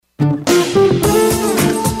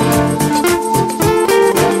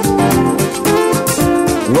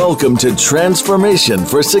Welcome to Transformation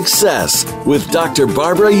for Success with Dr.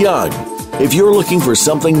 Barbara Young. If you're looking for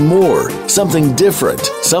something more, something different,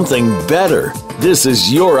 something better, this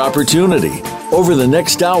is your opportunity. Over the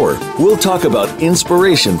next hour, we'll talk about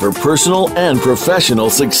inspiration for personal and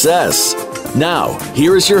professional success. Now,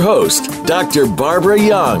 here is your host, Dr. Barbara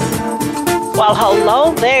Young. Well,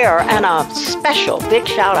 hello there, and a special big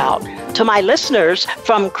shout out to my listeners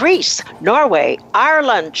from Greece, Norway,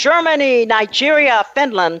 Ireland, Germany, Nigeria,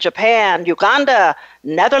 Finland, Japan, Uganda,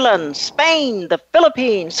 Netherlands, Spain, the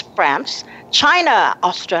Philippines, France, China,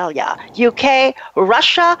 Australia, UK,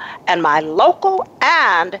 Russia, and my local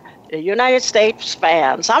and United States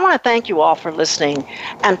fans. I want to thank you all for listening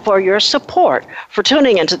and for your support, for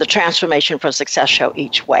tuning into the Transformation for Success show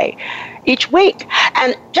each week.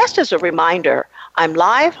 And just as a reminder, I'm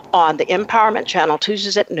live on the Empowerment Channel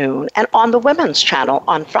Tuesdays at noon and on the Women's Channel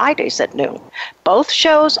on Fridays at noon. Both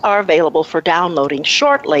shows are available for downloading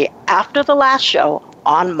shortly after the last show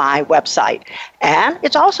on my website. And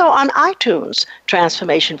it's also on iTunes,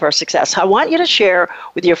 Transformation for Success. I want you to share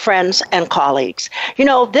with your friends and colleagues. You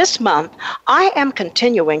know, this month, I am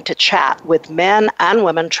continuing to chat with men and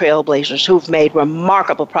women trailblazers who've made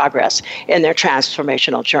remarkable progress in their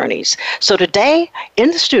transformational journeys. So today, in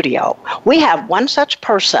the studio, we have one such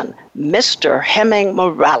person, Mr. Henning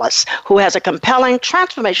Morales, who has a compelling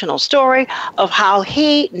transformational story of how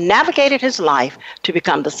he navigated his life to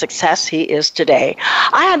become the success he is today.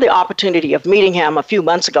 I had the opportunity of meeting him a few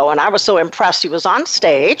months ago, and I was so impressed. He was on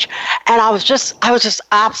stage, and I was just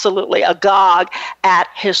absolutely agog at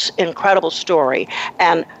his incredible story.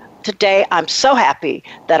 And today, I'm so happy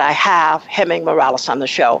that I have Henning Morales on the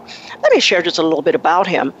show. Let me share just a little bit about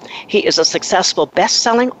him. He is a successful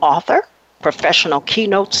best-selling author, professional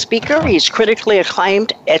keynote speaker. He's critically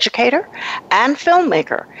acclaimed educator and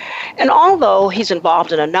filmmaker. And although he's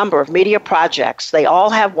involved in a number of media projects, they all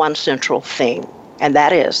have one central theme, and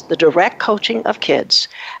that is the direct coaching of kids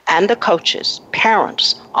and the coaches,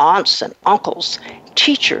 parents, aunts and uncles,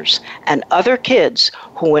 teachers, and other kids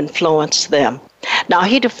who influence them. Now,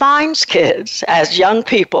 he defines kids as young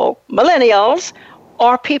people, millennials,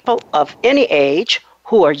 or people of any age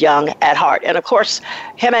who are young at heart. And of course,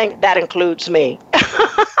 Henning, that includes me.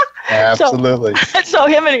 Absolutely. So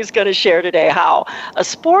Henning is going to share today how a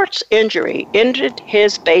sports injury ended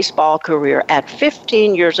his baseball career at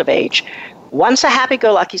 15 years of age. Once a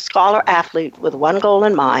happy-go-lucky scholar athlete with one goal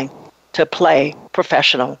in mind, to play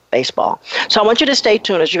professional baseball. So I want you to stay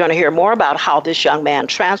tuned as you're going to hear more about how this young man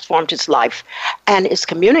transformed his life and is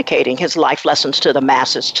communicating his life lessons to the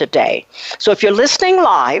masses today. So if you're listening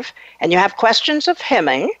live and you have questions of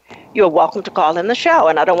Henning, you're welcome to call in the show.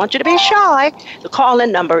 And I don't want you to be shy. The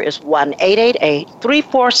call-in number is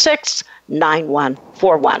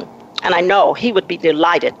 1-888-346-9141. And I know he would be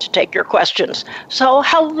delighted to take your questions. So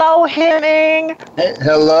hello, Henning. Hey,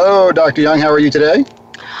 hello, Dr. Young. How are you today?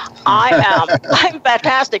 I'm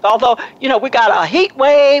fantastic. Although, you know, we got a heat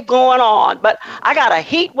wave going on, but I got a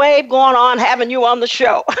heat wave going on having you on the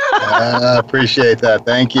show. I appreciate that.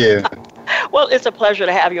 Thank you. Well, it's a pleasure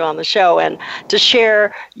to have you on the show and to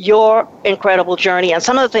share your incredible journey and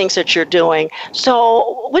some of the things that you're doing.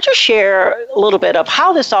 So would you share a little bit of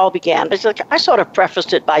how this all began? Because I sort of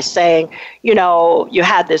prefaced it by saying, you know, you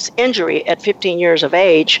had this injury at 15 years of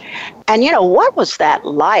age. And, you know, what was that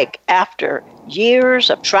like after years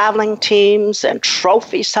of traveling teams and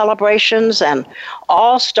trophy celebrations and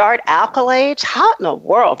all-star accolades? How in the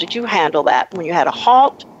world did you handle that when you had a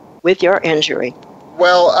halt with your injury?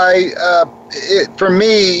 Well, for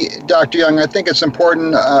me, Dr. Young, I think it's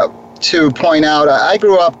important to point out. I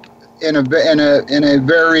grew up in a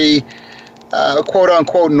very quote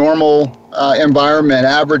unquote normal environment,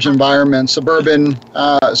 average environment, suburban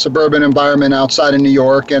environment outside of New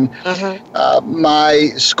York, and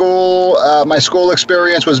my school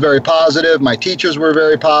experience was very positive. My teachers were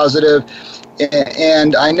very positive.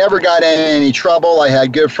 And I never got in any trouble. I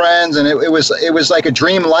had good friends, and it was like a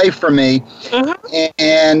dream life for me.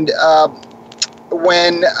 And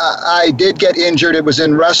when I did get injured, it was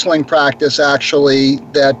in wrestling practice, actually.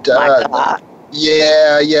 And I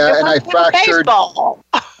fractured. Baseball.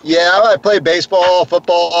 Yeah, I played baseball,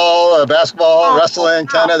 football, basketball, wrestling,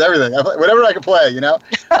 tennis, everything. Whatever I could play, you know.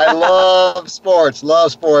 I love sports,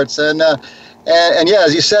 And yeah,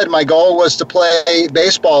 as you said, my goal was to play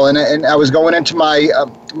baseball, and I was going into my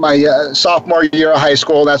sophomore year of high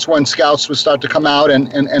school. That's when scouts would start to come out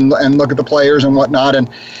and look at the players and whatnot. And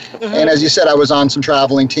as you said, I was on some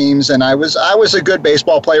traveling teams, and I was a good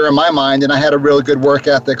baseball player in my mind, and I had a really good work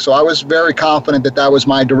ethic. So I was very confident that was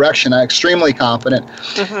my direction. Extremely confident.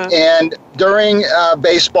 And during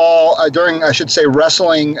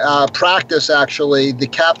wrestling practice, actually, the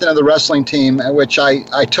captain of the wrestling team, which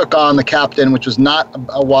I took on the captain, which was not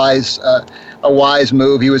a wise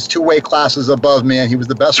move. He was 2 weight classes above me, and he was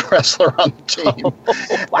the best wrestler on the team.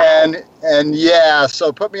 Wow. And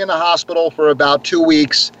so put me in the hospital for about 2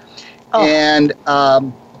 weeks, and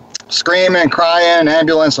screaming and crying,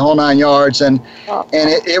 ambulance, the whole 9 yards, and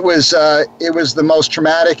it was the most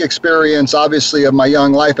traumatic experience, obviously, of my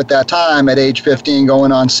young life at that time, at age 15,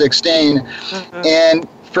 going on 16, and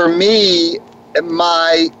for me,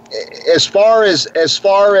 as far as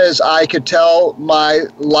I could tell, my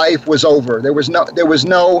life was over. There was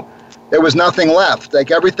nothing left.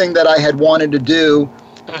 Like, everything that I had wanted to do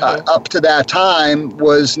up to that time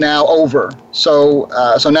was now over. So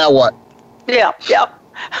now what? Yeah.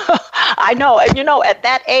 I know. And, at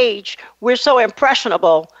that age, we're so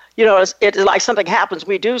impressionable. It's like something happens.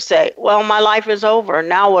 We do say, well, my life is over.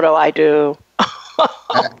 Now what do I do?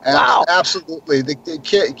 Wow. Absolutely.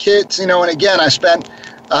 The kids, and again, I spent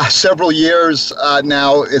several years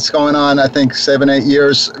now, it's going on, I think, 7-8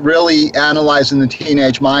 years, really analyzing the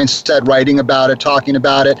teenage mindset, writing about it, talking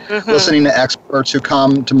about it, listening to experts who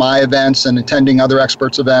come to my events and attending other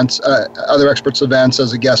experts' events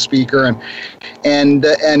as a guest speaker. And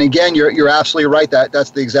again, you're absolutely right.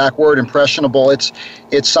 That's the exact word, impressionable. It's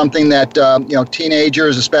something that,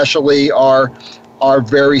 teenagers especially are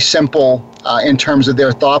very simple in terms of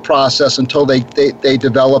their thought process until they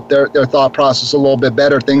develop their thought process a little bit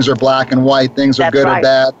better. Things are black and white. Things are good or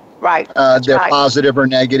bad. Right. They're positive or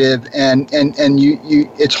negative. And you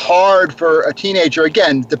it's hard for a teenager.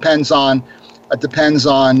 Again, depends on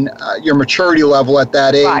your maturity level at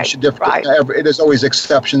that age. There's always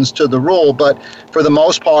exceptions to the rule, but for the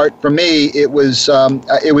most part, for me, it was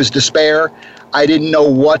despair. I didn't know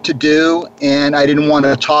what to do, and I didn't want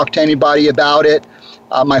to talk to anybody about it.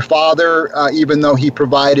 My father, even though he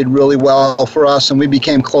provided really well for us, and we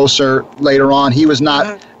became closer later on, he was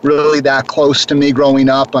not really that close to me growing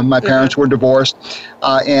up. My parents were divorced,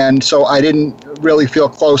 and so I didn't really feel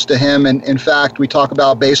close to him. And in fact, we talk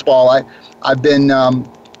about baseball. I've been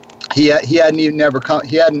he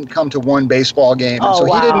hadn't come to one baseball game, and so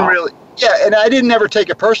he didn't really. Yeah, and I didn't ever take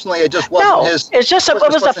it personally. It just wasn't his. It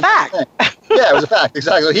was a fact. Yeah, it was a fact,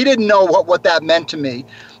 exactly. He didn't know what that meant to me.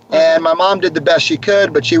 And my mom did the best she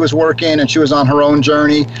could, but she was working and she was on her own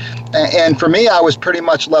journey. And for me, I was pretty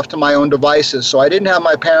much left to my own devices. So I didn't have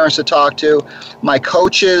my parents to talk to. My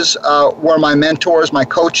coaches were my mentors. My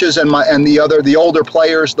coaches and the older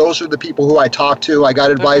players, those are the people who I talked to. I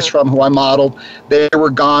got advice from, who I modeled. They were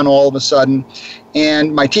gone all of a sudden.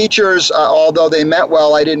 And my teachers, although they meant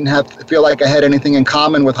well, I didn't feel like I had anything in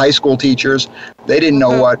common with high school teachers. They didn't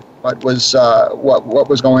know what was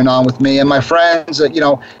going on with me. And my friends, at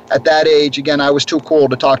that age, again, I was too cool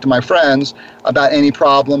to talk to my friends about any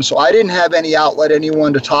problems. So I didn't have any outlet,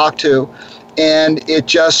 anyone to talk to. And it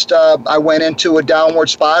just, I went into a downward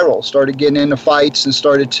spiral, started getting into fights, and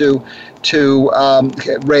started to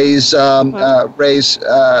raise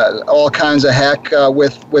all kinds of heck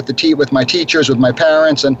with my teachers, with my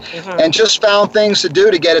parents, and just found things to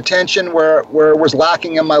do to get attention where it was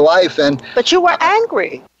lacking in my life. But you were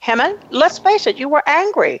angry, Henning. Let's face it, you were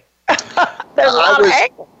angry. There's a lot of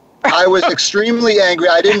anger. I was extremely angry.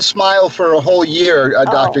 I didn't smile for a whole year,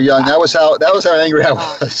 Dr. Young. That was how angry I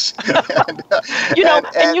was.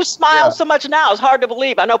 and you smile so much now. It's hard to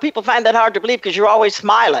believe. I know people find that hard to believe because you're always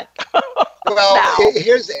smiling. Well,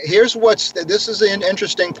 this is an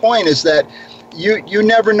interesting point, is that you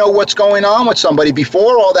never know what's going on with somebody.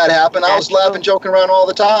 Before all that happened, I was laughing, joking around all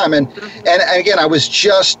the time. And again, I was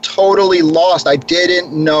just totally lost. I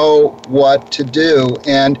didn't know what to do.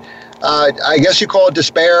 And I guess you call it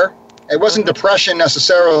despair. It wasn't depression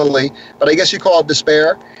necessarily, but I guess you call it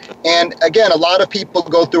despair. And again, a lot of people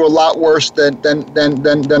go through a lot worse than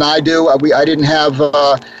I do. I didn't have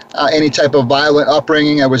any type of violent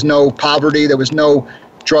upbringing. There was no poverty. There was no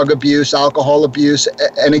drug abuse, alcohol abuse.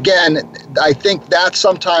 And again, I think that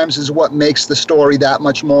sometimes is what makes the story that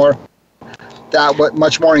much more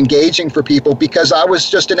engaging for people, because I was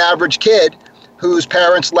just an average kid whose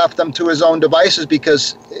parents left them to his own devices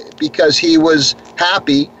because he was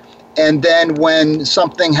happy. And then when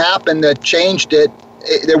something happened that changed it,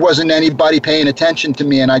 there wasn't anybody paying attention to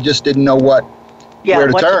me, and I just didn't know where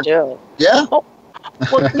to turn. To do. Yeah.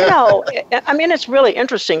 Well, I mean, it's really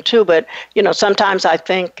interesting too, but, sometimes I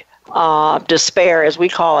think despair, as we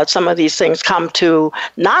call it, some of these things come to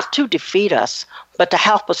not to defeat us, but to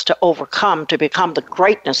help us to overcome, to become the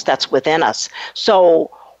greatness that's within us.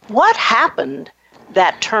 So what happened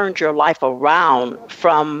that turned your life around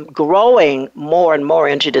from growing more and more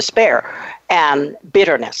into despair and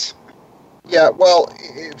bitterness? Yeah, well,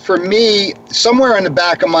 for me, somewhere in the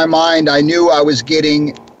back of my mind, I knew I was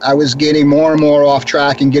getting more and more off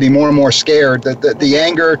track and getting more and more scared. The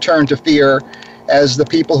anger turned to fear as the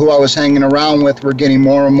people who I was hanging around with were getting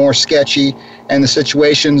more and more sketchy, and the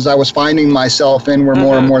situations I was finding myself in were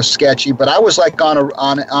more and more sketchy. But I was like on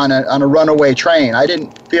a runaway train. I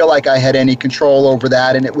didn't feel like I had any control over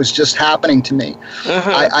that, and it was just happening to me.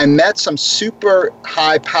 I met some super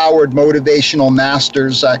high-powered motivational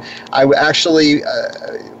masters. I actually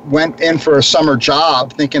went in for a summer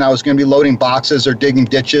job thinking I was going to be loading boxes or digging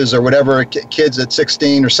ditches or whatever kids at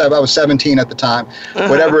 16 or 7, I was 17 at the time,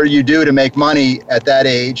 whatever you do to make money at that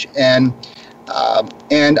age. And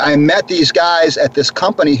I met these guys at this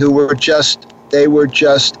company who were just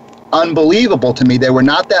unbelievable to me. They were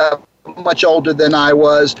not that much older than I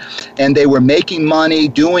was, and they were making money,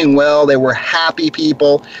 doing well. They were happy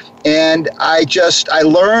people. And I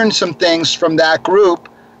learned some things from that group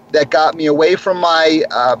that got me away from my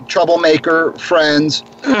troublemaker friends.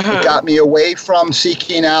 It got me away from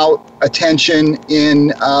seeking out attention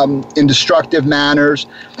in destructive manners,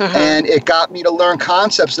 and it got me to learn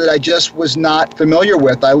concepts that I just was not familiar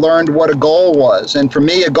with. I learned what a goal was, and for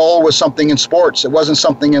me, a goal was something in sports. It wasn't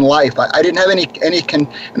something in life. I didn't have any. And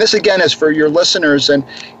this again is for your listeners and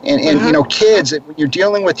you know, kids. When you're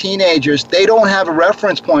dealing with teenagers, they don't have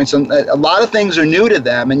reference points, and a lot of things are new to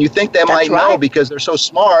them, and you think they might know because they're so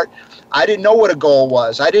smart. I didn't know what a goal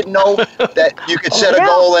was. I didn't know that you could set a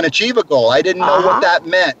goal and achieve a goal. I didn't know what that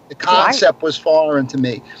meant. The concept was foreign to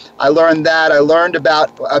me. I learned that. I learned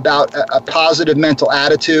about a positive mental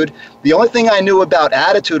attitude. The only thing I knew about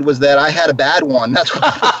attitude was that I had a bad one. That's what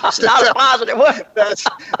not a positive one. That's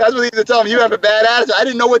what they used to tell me. You have a bad attitude. I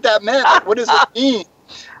didn't know what that meant. Like, what does it mean?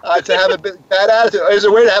 To have a bad attitude. Is there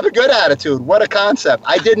a way to have a good attitude? What a concept.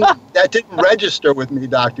 That didn't register with me,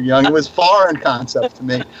 Dr. Young. It was foreign concept to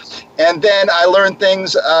me. And then I learned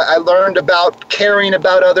things. I learned about caring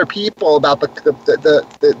about other people, about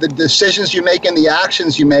the decisions you make and the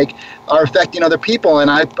actions you make are affecting other people. And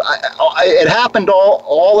it happened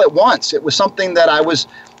all at once. It was something that I was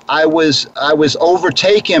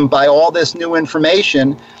overtaken by all this new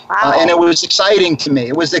information. And it was exciting to me.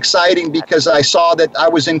 It was exciting because I saw that I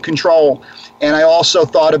was in control, and I also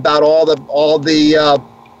thought about all the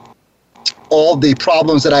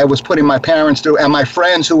problems that I was putting my parents through, and my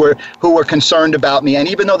friends who were concerned about me. And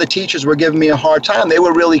even though the teachers were giving me a hard time, they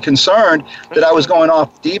were really concerned that I was going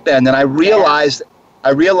off the deep end. And I realized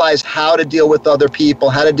how to deal with other people,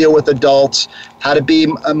 how to deal with adults, how to be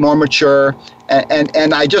more mature.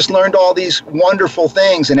 And I just learned all these wonderful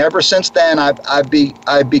things, and ever since then I've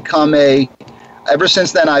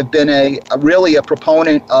been really a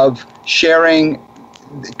proponent of sharing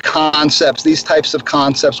concepts, these types of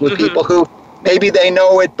concepts with people who maybe they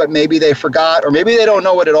know it, but maybe they forgot, or maybe they don't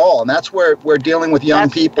know it at all. And that's where we're dealing with young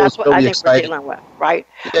people. That's what I think we're dealing with, right?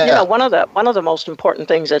 Yeah. You know, one of the most important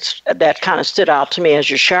things that kind of stood out to me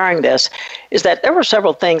as you're sharing this is that there were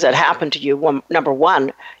several things that happened to you. Number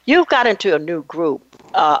one, you got into a new group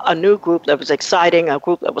that was exciting, a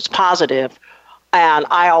group that was positive. And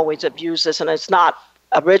I always have used this, and it's not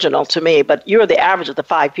original to me, but you're the average of the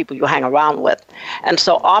 5 people you hang around with. And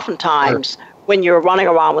so oftentimes, when you're running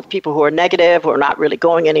around with people who are negative, who are not really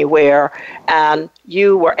going anywhere, and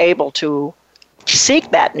you were able to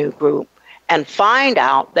seek that new group and find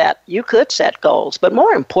out that you could set goals. But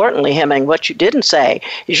more importantly, Henning, what you didn't say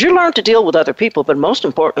is you learned to deal with other people, but most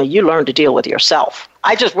importantly, you learned to deal with yourself.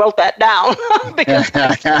 I just wrote that down because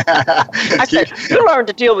I said you learn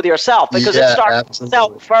to deal with yourself because it starts with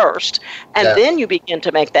self first, and then you begin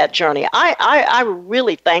to make that journey. I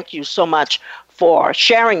really thank you so much for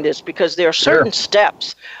sharing this, because there are certain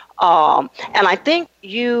steps, and I think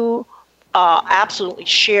you absolutely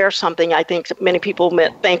share something. I think many people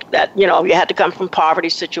think that, you know, you had to come from poverty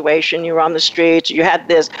situation, you were on the streets, you had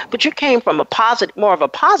this, but you came from more of a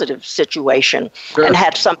positive situation and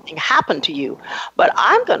had something happen to you. But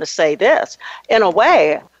I'm going to say this, in a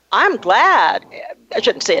way, I'm glad, I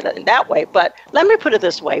shouldn't say it in that way, but let me put it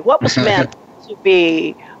this way. What was meant to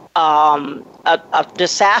be a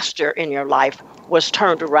disaster in your life was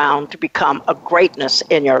turned around to become a greatness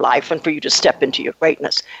in your life, and for you to step into your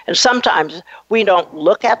greatness. And sometimes we don't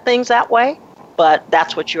look at things that way, but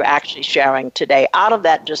that's what you're actually sharing today. Out of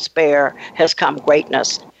that despair has come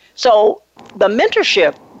greatness. So the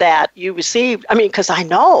mentorship that you received, because I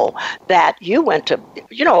know that you went to,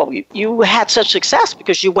 you had such success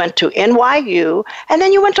because you went to NYU and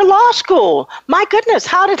then you went to law school. My goodness,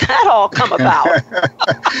 how did that all come about?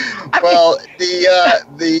 Well, the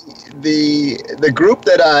group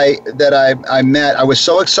that I met, I was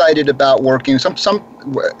so excited about working.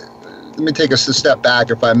 Let me take a step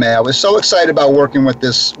back, if I may. I was so excited about working with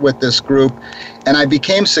this group, and I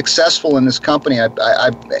became successful in this company. And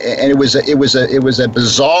it was a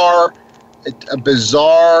bizarre,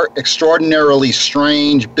 extraordinarily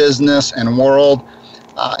strange business and world.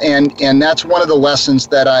 And that's one of the lessons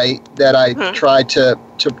that I try to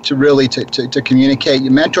really communicate.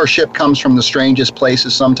 Mentorship comes from the strangest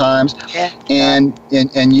places sometimes, and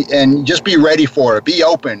just be ready for it. Be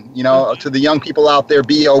open, to the young people out there.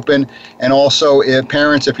 Be open, and also if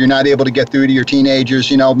parents, if you're not able to get through to your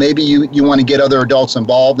teenagers, maybe you want to get other adults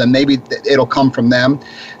involved, and maybe it'll come from them.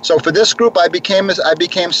 So for this group, I became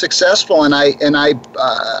successful, and I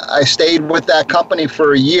stayed with that company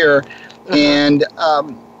for a year. And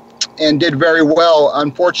did very well.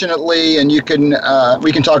 Unfortunately, and we can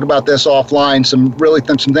talk about this offline. Some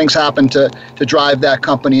things happened to drive that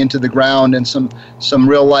company into the ground, and some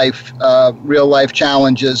real life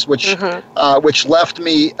challenges, which left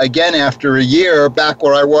me again after a year back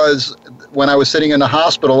where I was when I was sitting in the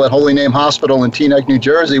hospital at Holy Name Hospital in Teaneck, New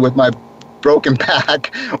Jersey, with my broken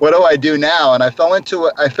back. What do I do now? And I fell into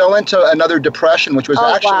another depression, which was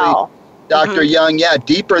Wow. Dr. Young,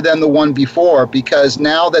 deeper than the one before, because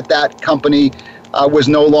now that company was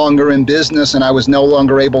no longer in business, and I was no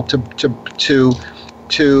longer able to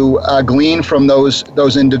glean from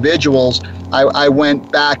those individuals, I went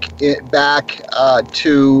back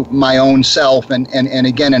to my own self, and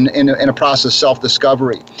again in a process of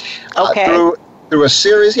self-discovery. Okay. Through a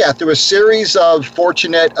series of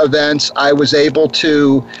fortunate events, I was able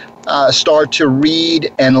to start to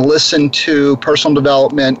read and listen to personal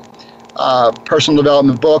development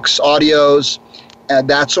books, audios, and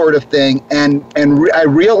that sort of thing. And I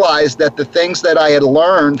realized that the things that I had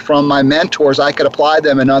learned from my mentors, I could apply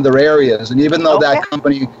them in other areas. And even though that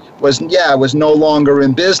company was no longer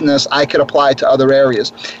in business, I could apply it to other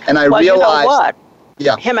areas. And I realized... You know what?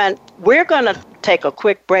 Yeah. Hemant, we're going to take a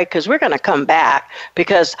quick break because we're going to come back,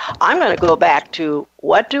 because I'm going to go back to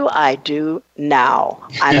what do I do now?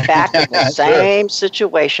 I'm back in the same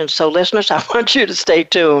situation. So listeners, I want you to stay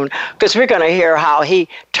tuned, because we're going to hear how he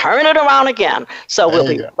turned it around again. So we'll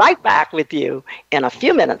be right back with you in a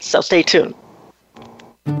few minutes. So stay tuned.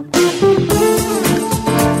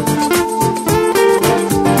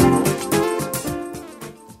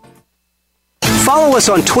 Follow us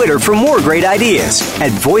on Twitter for more great ideas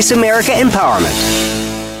at Voice America Empowerment.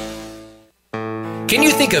 Can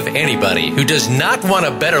you think of anybody who does not want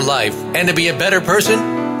a better life and to be a better person?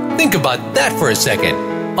 Think about that for a second.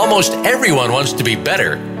 Almost everyone wants to be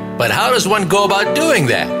better, but how does one go about doing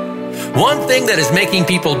that? One thing that is making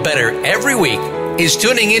people better every week is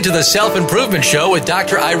tuning into the Self-Improvement Show with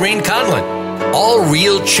Dr. Irene Conlon. All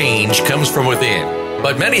real change comes from within.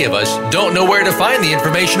 But many of us don't know where to find the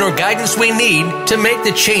information or guidance we need to make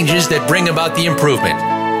the changes that bring about the improvement.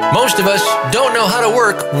 Most of us don't know how to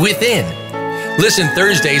work within. Listen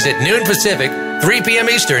Thursdays at noon Pacific, 3 p.m.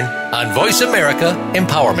 Eastern on Voice America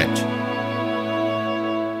Empowerment.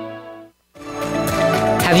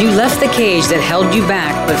 Have you left the cage that held you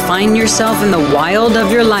back but find yourself in the wild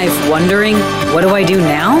of your life wondering, what do I do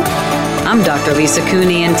now? I'm Dr. Lisa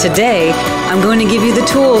Cooney, and today I'm going to give you the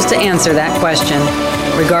tools to answer that question.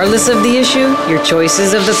 Regardless of the issue, your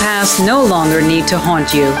choices of the past no longer need to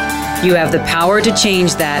haunt you. You have the power to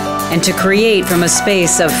change that and to create from a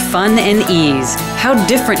space of fun and ease. How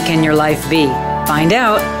different can your life be? Find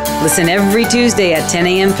out. Listen every Tuesday at 10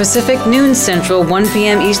 a.m. Pacific, noon Central, 1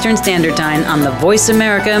 p.m. Eastern Standard Time on the Voice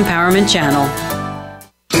America Empowerment Channel.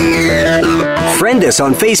 Friend us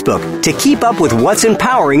on Facebook to keep up with what's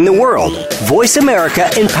empowering the world. Voice America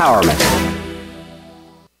Empowerment.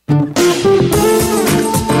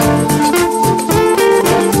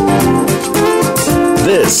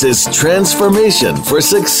 This is Transformation for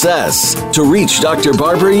Success. To reach Dr.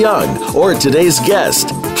 Barbara Young or today's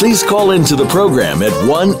guest, please call into the program at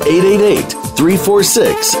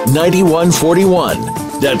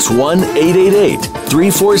 1-888-346-9141. That's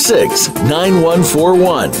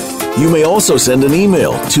 1-888-346-9141. You may also send an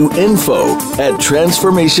email to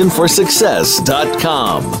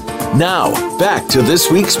info@transformationforsuccess.com. Now, back to this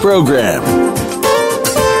week's program.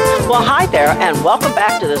 Well, hi there, and welcome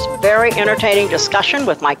back to this very entertaining discussion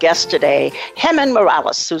with my guest today, Henning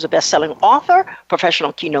Morales, who's a best-selling author,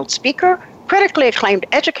 professional keynote speaker, critically acclaimed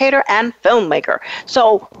educator and filmmaker.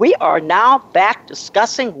 So we are now back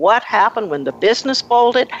discussing what happened when the business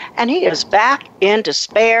folded, and he is back in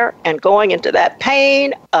despair and going into that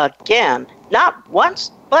pain again, not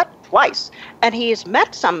once, but twice. And he's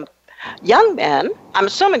met some young men, I'm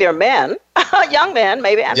assuming they're men, young men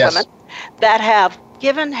maybe, and yes. women, that have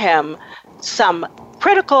given him some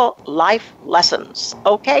critical life lessons.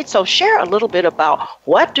 Okay, so share a little bit about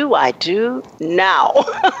what do I do now?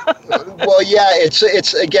 Well, yeah, it's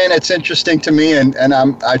interesting to me, and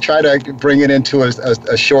I try to bring it into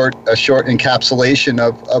a short encapsulation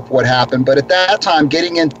of what happened. But at that time,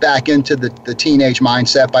 getting back into the teenage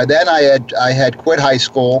mindset. By then, I had quit high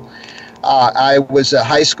school. I was a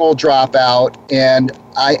high school dropout, and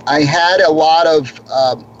I had a lot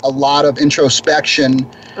of introspection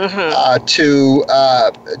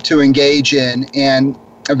to engage in, and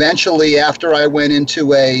eventually, after I went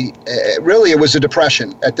into it was a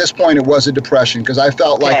depression. At this point, it was a depression because I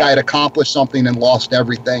felt like I had accomplished something and lost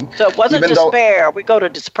everything. So it wasn't despair. We go to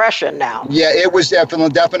depression now. Yeah, it was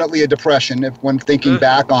definitely a depression when thinking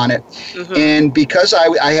back on it. And because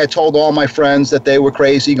I had told all my friends that they were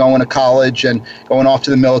crazy going to college and going off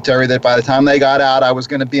to the military, that by the time they got out, I was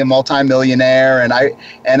going to be a multimillionaire. And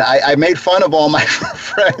I made fun of all my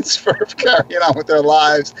friends for carrying on with their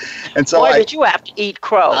lives. And so did you have to eat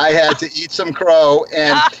crow? I had to eat some crow,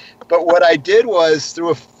 but what I did was,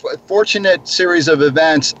 through a fortunate series of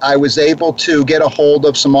events, I was able to get a hold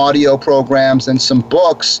of some audio programs and some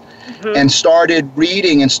books, and started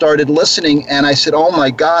reading and started listening. And I said, "Oh my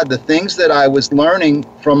God, the things that I was learning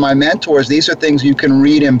from my mentors, these are things you can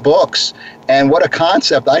read in books." And what a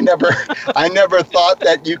concept! I never thought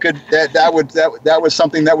that you could that was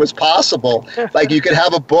something that was possible. Like you could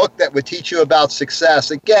have a book that would teach you about success.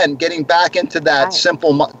 Again, getting back into that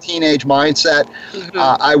simple teenage mindset.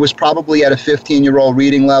 I was probably at a 15-year-old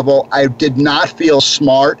reading level. I did not feel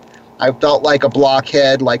smart. I felt like a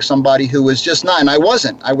blockhead, like somebody who was just not, and I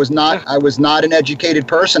wasn't. I was not an educated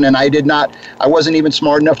person, and I wasn't even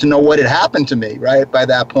smart enough to know what had happened to me, right, by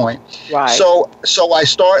that point. Right. So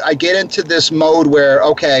I get into this mode where,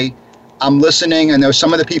 okay, I'm listening, and there were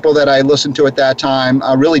some of the people that I listened to at that time.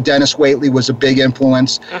 Really, Dennis Waitley was a big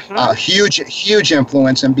influence, huge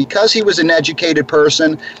influence. And because he was an educated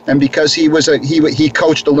person, and because he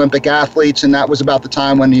coached Olympic athletes, and that was about the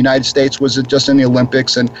time when the United States was just in the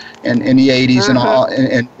Olympics and in the 80s, and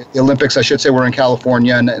the Olympics, I should say, were in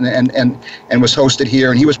California and was hosted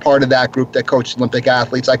here. And he was part of that group that coached Olympic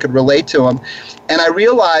athletes. I could relate to him. And I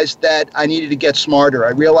realized that I needed to get smarter. I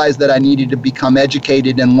realized that I needed to become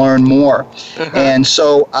educated and learn more. And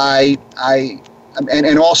so I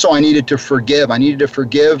also I needed to forgive. I needed to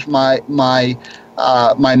forgive my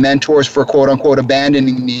mentors for quote unquote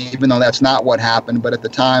abandoning me, even though that's not what happened. But at the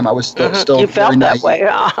time, I was still you felt that way.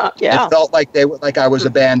 Yeah, it felt like I was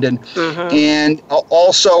abandoned. And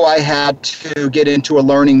also I had to get into a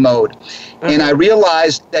learning mode. And I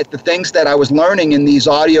realized that the things that I was learning in these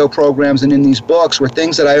audio programs and in these books were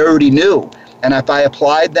things that I already knew. And if I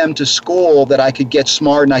applied them to school, that I could get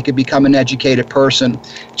smart and I could become an educated person,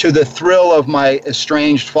 to the thrill of my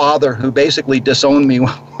estranged father, who basically disowned me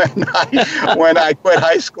when I quit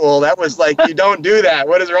high school. That was like, you don't do that.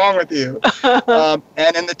 What is wrong with you?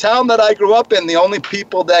 And in the town that I grew up in, the only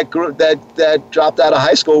people that dropped out of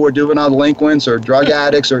high school were juvenile delinquents or drug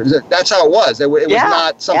addicts, or that's how it was. It was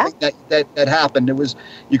not something that happened. It was,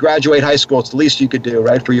 you graduate high school, it's the least you could do,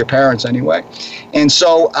 right, for your parents anyway. And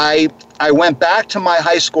so I went back to my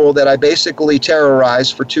high school that I basically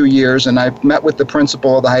terrorized for 2 years, and I met with the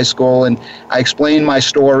principal of the high school, and I explained my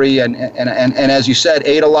story, and as you said,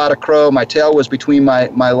 ate a lot of crow. My tail was between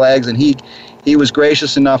my legs, and he was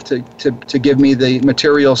gracious enough to give me the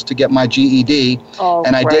materials to get my GED,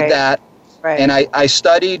 and I did that. Right. And I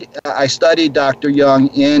studied Dr. Young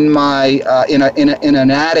in my in an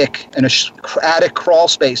attic, in a attic crawl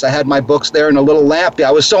space. I had my books there in a little lamp. I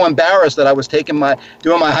was so embarrassed that I was doing my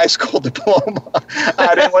high school diploma.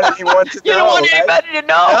 I didn't want anyone to know. You don't want anybody to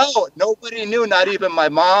know. No, nobody knew. Not even my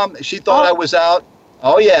mom. She thought I was out.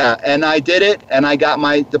 Oh yeah, and I did it, and I got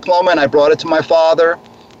my diploma, and I brought it to my father.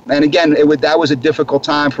 And again, that was a difficult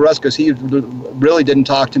time for us because he really didn't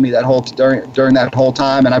talk to me during that whole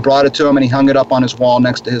time. And I brought it to him, and he hung it up on his wall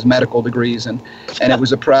next to his medical degrees, and it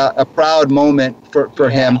was a proud moment for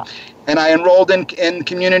him. And I enrolled in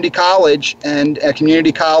community college, and at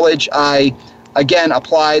community college, I again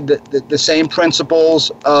applied the same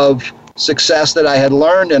principles of success that I had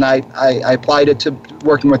learned, and I applied it to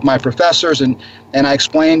working with my professors, and I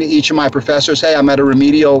explained to each of my professors, hey, I'm at a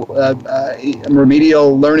remedial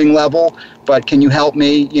learning level, but can you help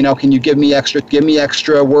me? Can you give me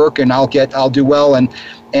extra work, and I'll do well. And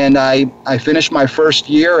I finished my first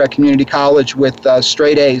year at community college with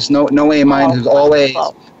straight A's, no A minus, all A's.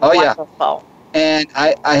 Oh yeah. Wonderful. And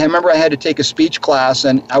I remember I had to take a speech class,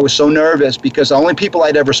 and I was so nervous because the only people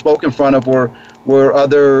I'd ever spoke in front of were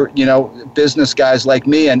other, business guys like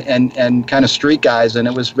me and kind of street guys, and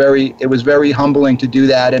it was very humbling to do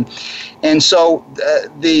that. And so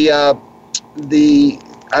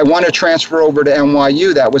I want to transfer over to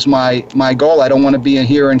NYU. That was my goal. I don't want to be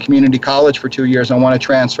here in community college for 2 years. I want to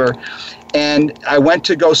transfer. And I went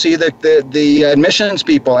to go see the admissions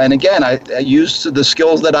people. And again, I used the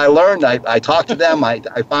skills that I learned. I talked to them. I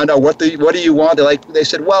found out what do you want. They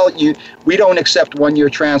said, well, we don't accept 1-year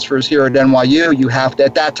transfers here at NYU. You have to,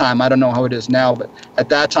 at that time, I don't know how it is now, but at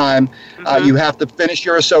that time, you have to finish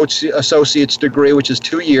your associate's degree, which is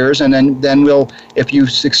 2 years, and then we'll, if you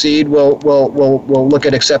succeed, we'll look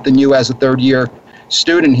at accepting you as a 3rd-year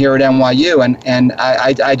student here at NYU, and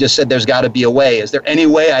I just said there's got to be a way. Is there any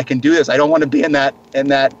way I can do this? I don't want to be in that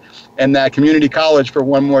community college for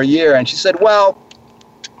 1 more year. And she said, well,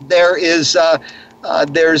 there's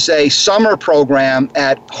a summer program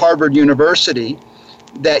at Harvard University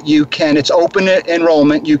that it's open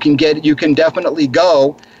enrollment. You can definitely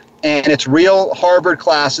go, and it's real Harvard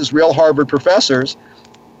classes, real Harvard professors,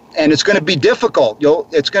 and it's going to be difficult.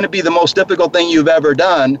 It's going to be the most difficult thing you've ever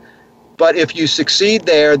done. But if you succeed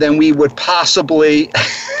there, then we would possibly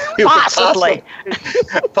Possibly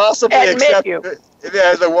accept you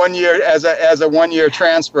as a 1-year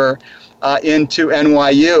transfer into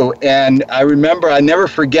NYU. And I remember, I never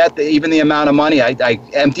forget even the amount of money. I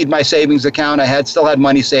emptied my savings account. I still had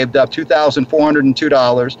money saved up,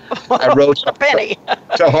 $2,402. I wrote a penny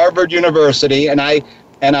to Harvard University, and I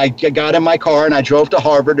got in my car and I drove to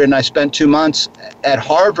Harvard, and I spent 2 months at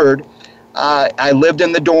Harvard. I lived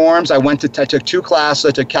in the dorms. I took 2 classes.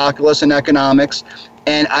 I took calculus and economics,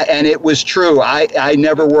 and it was true. I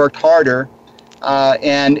never worked harder,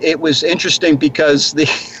 and it was interesting because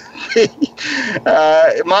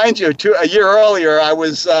mind you, a year earlier I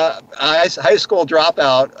was a high school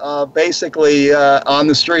dropout, basically on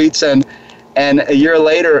the streets, and a year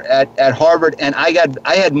later at Harvard, and I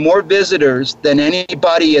had more visitors than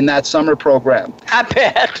anybody in that summer program. I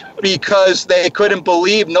bet. Because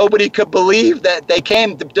nobody could believe that they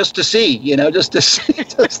came just to see. And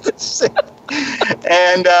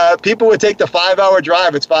people would take the 5-hour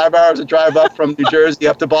drive. It's 5 hours to drive up from New Jersey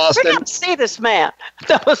up to Boston. We got to see this man.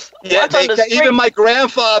 Even my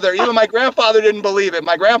grandfather didn't believe it.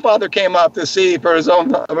 My grandfather came up to see with his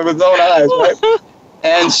own eyes, right?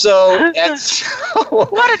 And so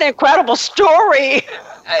what an incredible story!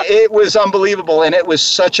 It was unbelievable, and it was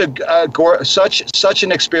such an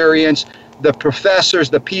experience. The professors,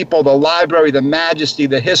 the people, the library, the majesty,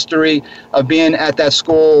 the history of being at that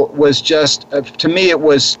school was just, to me, it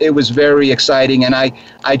was very exciting. And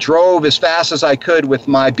I drove as fast as I could with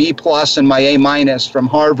my B+ and my A- from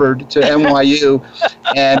Harvard to NYU.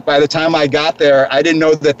 And by the time I got there, I didn't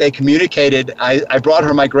know that they communicated. I brought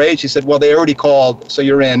her my grade. She said, well, they already called, so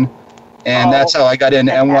you're in. And that's how I got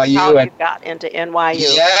into NYU. That's how you got into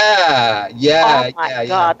NYU. Yeah. Oh my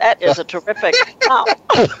God, that is a terrific. Wow.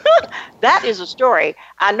 That is a story.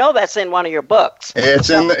 I know that's in one of your books.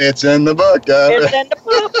 It's in the book. It's in the book. It's in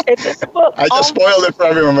the book. I just spoiled it for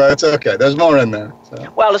everyone, but it's okay. There's more in there.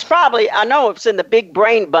 So. Well, I know it's in the Big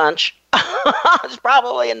Brain Bunch. It's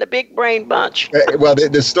probably in the Big Brain Bunch. Well,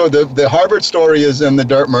 the Harvard story is in the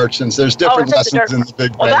Dirt Merchants. There's different lessons in the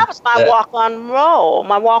Big Brain. Well, that was my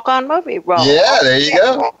walk-on movie role. Yeah, there you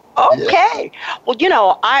go. Okay. Yeah.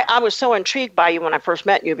 Well, I was so intrigued by you when I first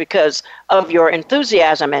met you because of your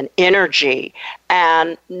enthusiasm and energy,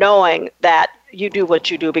 and knowing that you do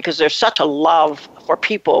what you do because there's such a love for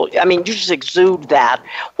people. I mean, you just exude that.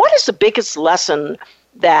 What is the biggest lesson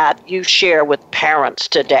that you share with parents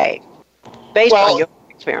today, based on your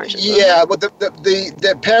experiences? Yeah, well,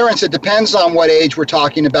 the parents, it depends on what age we're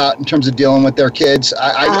talking about in terms of dealing with their kids.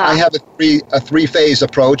 I have a three-phase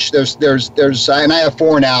approach. There's and I have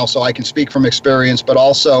 4 now, so I can speak from experience, but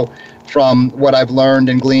also from what I've learned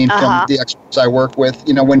and gleaned from the experts I work with.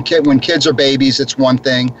 When kids are babies, it's one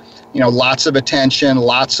thing. Lots of attention,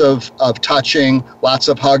 lots of touching, lots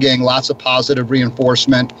of hugging, lots of positive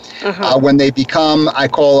reinforcement. When they become, I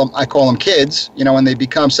call them kids, when they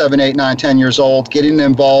become 7, 8, 9, 10 years old, getting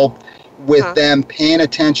involved with them, paying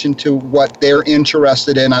attention to what they're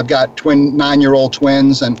interested in. I've got 9-year-old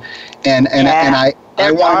twins, and I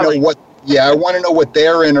want to know Yeah, I want to know what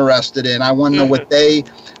they're interested in. I want to know what they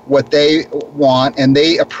want, and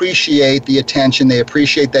they appreciate the attention. They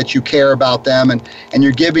appreciate that you care about them, and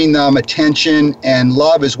you're giving them attention, and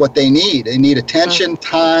love is what they need. They need attention,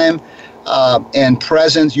 time, and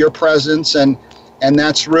presence, your presence, and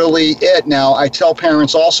that's really it. Now, I tell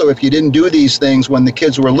parents also, if you didn't do these things when the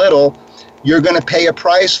kids were little, you're going to pay a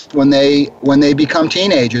price when they become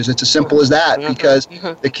teenagers. It's as simple as that, because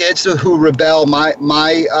the kids who rebel, my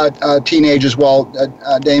teenagers,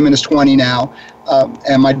 Damon is 20 now,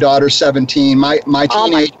 and my daughter's 17. My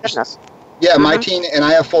teenagers, my teen, and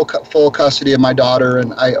I have full custody of my daughter,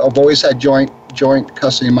 and I've always had joint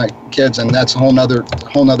custody of my kids, and that's a whole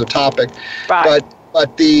nother topic. Right.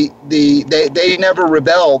 But they never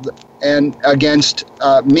rebelled and against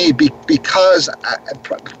me because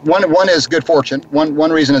one is good fortune.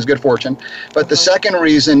 One reason is good fortune, but the second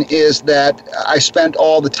reason is that I spent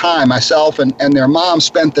all the time, myself and their mom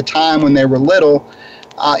spent the time when they were little,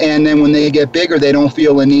 and then when they get bigger, they don't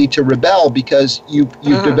feel a need to rebel because you've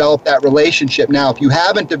developed that relationship. Now, if you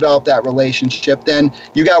haven't developed that relationship, then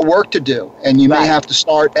you got work to do, and you may have to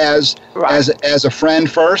start as a friend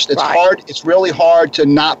first. It's hard. It's really hard to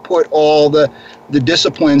not put all the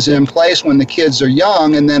disciplines in place when the kids are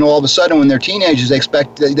young, and then all of a sudden when they're teenagers, they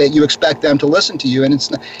expect them to listen to you, and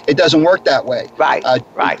it doesn't work that way.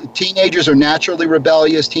 Right. Teenagers are naturally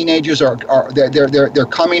rebellious. Teenagers they're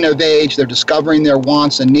coming of age. They're discovering their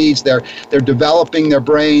wants and needs. They're developing their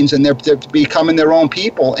brains, and they're becoming their own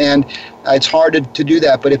people. And it's hard to do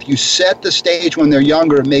that. But if you set the stage when they're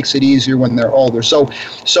younger, it makes it easier when they're older. So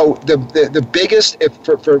the biggest,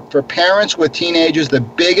 for parents with teenagers, the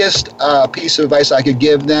biggest piece of advice I could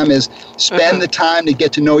give them is spend the time to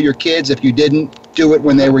get to know your kids if you didn't do it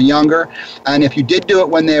when they were younger. And if you did do it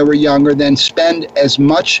when they were younger, then spend as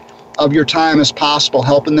much of your time as possible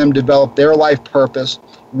helping them develop their life purpose,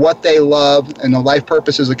 what they love. And the life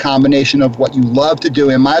purpose is a combination of what you love to do,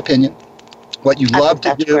 in my opinion, what you love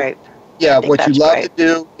to do. Great. Yeah, what you love to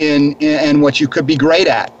do and what you could be great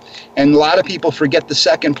at. And a lot of people forget the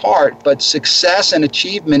second part, but success and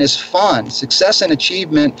achievement is fun. Success and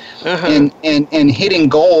achievement and hitting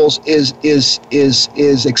goals is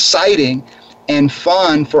exciting and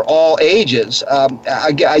fun for all ages.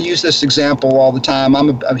 I use this example all the time.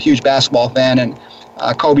 I'm a huge basketball fan, and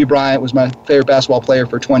Kobe Bryant was my favorite basketball player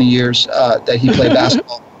for 20 years that he played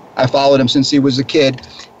basketball. I followed him since he was a kid.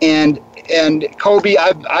 And Kobe,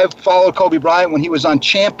 I've followed Kobe Bryant when he was on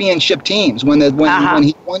championship teams, when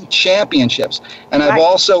he won championships. And I've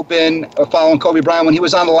also been following Kobe Bryant when he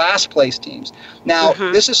was on the last place teams. Now,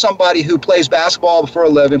 this is somebody who plays basketball for a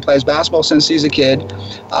living, plays basketball since he's a kid,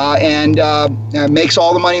 and makes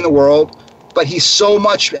all the money in the world. But he's so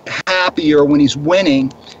much happier when he's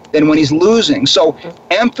winning than when he's losing. So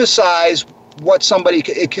emphasize what somebody,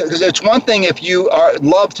 because it's one thing if you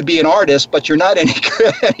love to be an artist, but you're not any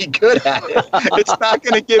good at it. It's not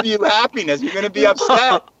going to give you happiness. You're going to be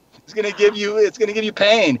upset. It's going to give you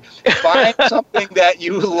pain. Find something that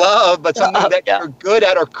you love, but something that you're good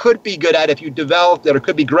at or could be good at if you developed it or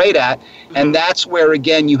could be great at. And that's where,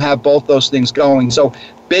 again, you have both those things going. So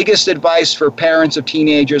biggest advice for parents of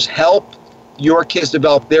teenagers, help your kids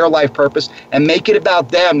develop their life purpose and make it about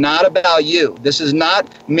them, not about you. This is not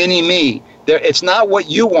mini-me. It's not what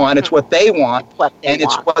you want, it's what they want,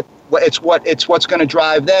 it's what's going to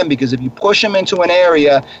drive them. Because if you push them into an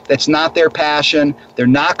area that's not their passion, they're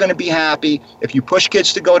not going to be happy. If you push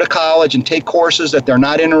kids to go to college and take courses that they're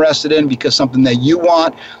not interested in because something that you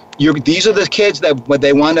want, these are the kids that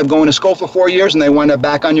they wind up going to school for 4 years and they wind up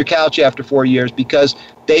back on your couch after 4 years because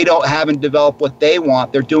they haven't developed what they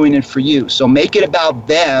want. They're doing it for you. So make it about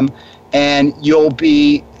them, and you'll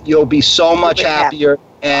be so much happier.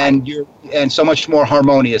 And so much more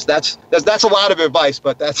harmonious. That's a lot of advice,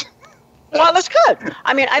 but that's well, that's good.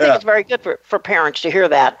 I mean, I think it's very good for parents to hear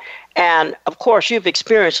that. And of course, you've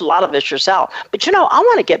experienced a lot of this yourself. But I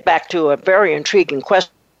want to get back to a very intriguing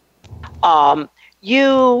question.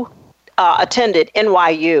 You attended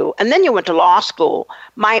NYU, and then you went to law school.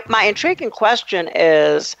 My intriguing question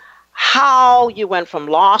is how you went from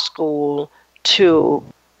law school to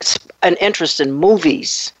an interest in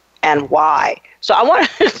movies and why. So I wanted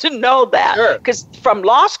to know that, because from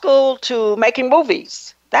law school to making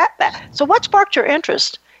movies, so what sparked your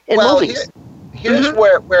interest in movies? Here's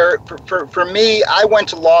where for me, I went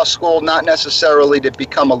to law school not necessarily to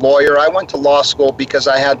become a lawyer. I went to law school because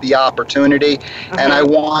I had the opportunity and I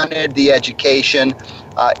wanted the education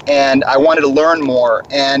and I wanted to learn more.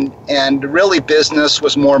 And really business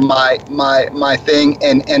was more my thing,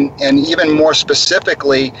 and even more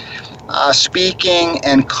specifically, speaking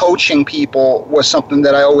and coaching people was something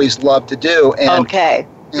that I always loved to do. And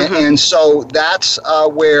And so that's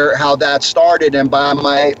how that started. And by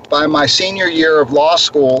my senior year of law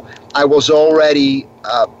school, I was already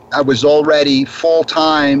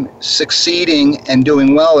full-time succeeding and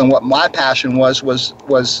doing well. And what my passion was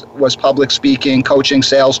public speaking, coaching,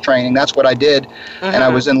 sales training. That's what I did. And I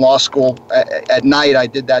was in law school at night. I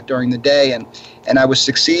did that during the day, and I was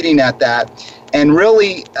succeeding at that. And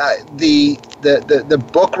really, the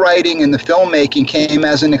book writing and the filmmaking came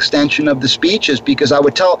as an extension of the speeches, because I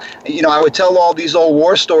would tell all these old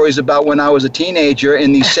war stories about when I was a teenager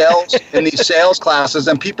in these sales classes,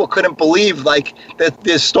 and people couldn't believe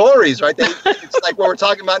these stories, right? It's like what we're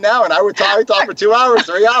talking about now, and I would talk for 2 hours,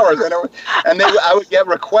 3 hours, I would get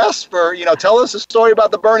requests for, tell us a story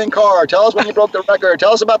about the burning car, tell us when you broke the record,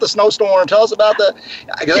 tell us about the snowstorm, tell us about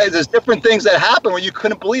there's different things that happened where you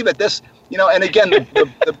couldn't believe it. And again,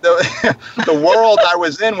 the world I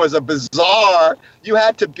was in was a bizarre. You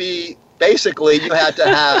had to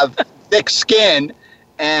have thick skin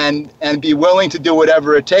and be willing to do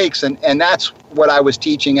whatever it takes. And that's what I was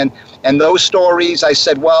teaching. And those stories, I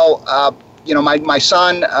said, well, my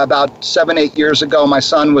son, about 7-8 years ago, my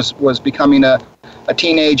son was becoming a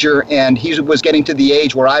teenager, and he was getting to the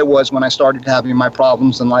age where I was when I started having my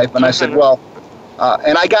problems in life. And I said, well,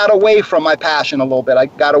 and I got away from my passion a little bit. I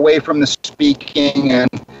got away from the speaking, and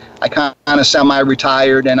I kind of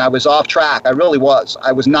semi-retired, and I was off track. I really was.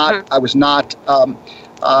 I was not. I was not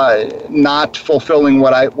fulfilling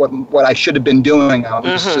what I should have been doing. I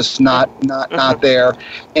was just not there.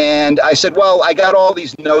 And I said, well, I got all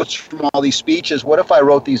these notes from all these speeches. What if I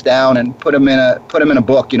wrote these down and put them in a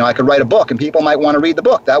book? I could write a book, and people might want to read the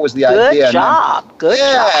book. That was the idea. Good job.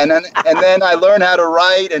 And then I learned how to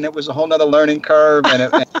write, and it was a whole nother learning curve, and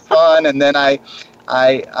it was fun. And then I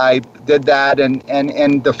did that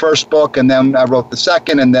and the first book, and then I wrote the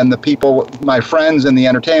second, and then the people, my friends in the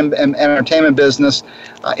entertainment business,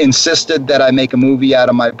 insisted that I make a movie out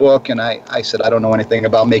of my book, and I said, I don't know anything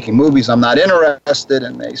about making movies, I'm not interested,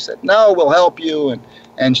 and they said, no, we'll help you,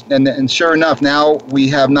 and sure enough, now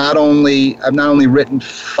I've not only written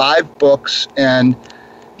 5 books and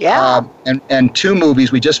 2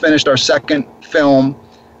 movies. We just finished our second film,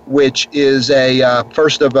 which is the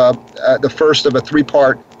first of a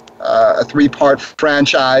 3-part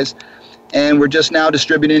franchise, and we're just now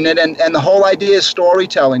distributing it. And the whole idea is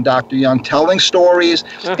storytelling, Dr. Young, telling stories,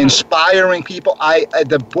 inspiring people.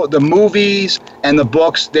 The movies and the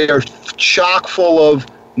books, they're chock full of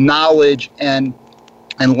knowledge and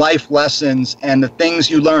life lessons and the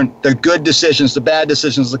things you learn, the good decisions, the bad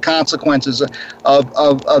decisions, the consequences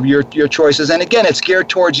of your choices. And again, it's geared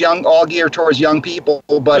towards young people,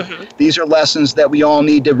 but these are lessons that we all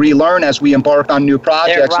need to relearn as we embark on new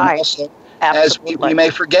projects. Right. And also, as we may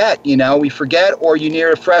forget, we forget, or you need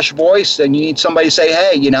a fresh voice, and you need somebody to say,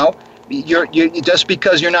 hey, you're just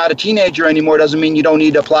because you're not a teenager anymore doesn't mean you don't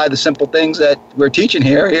need to apply the simple things that we're teaching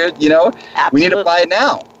here. We need to apply it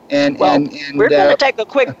now. And we're going to take a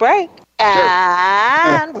quick break,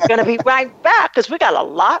 and we're going to be right back, because we got a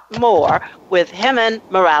lot more with Henning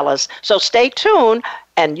Morales. So stay tuned,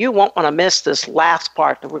 and you won't want to miss this last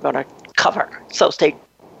part that we're going to cover. So stay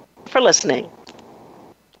for listening.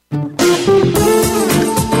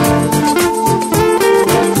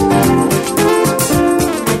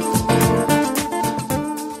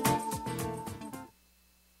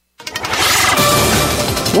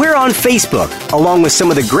 We're on Facebook, along with some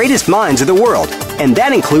of the greatest minds of the world, and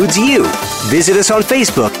that includes you. Visit us on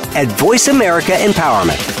Facebook at Voice America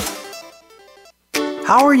Empowerment.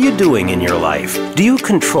 How are you doing in your life? Do you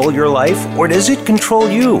control your life, or does it control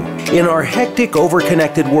you? In our hectic,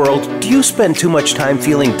 overconnected world, do you spend too much time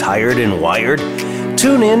feeling tired and wired?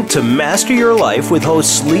 Tune in to Master Your Life with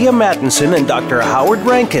hosts Leah Mattinson and Dr. Howard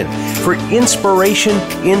Rankin for inspiration,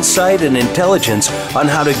 insight, and intelligence on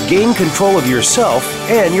how to gain control of yourself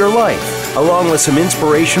and your life. Along with some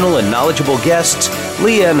inspirational and knowledgeable guests,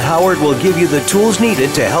 Leah and Howard will give you the tools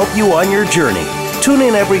needed to help you on your journey. Tune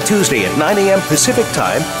in every Tuesday at 9 a.m. Pacific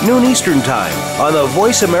Time, noon Eastern Time on the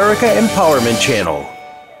Voice America Empowerment Channel.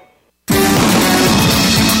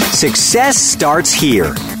 Success starts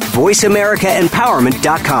here.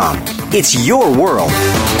 VoiceAmericaEmpowerment.com. It's your world.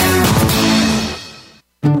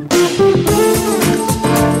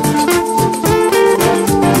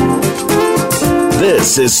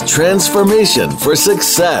 This is Transformation for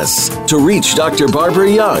Success. To reach Dr. Barbara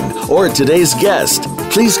Young or today's guest,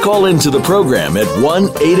 please call into the program at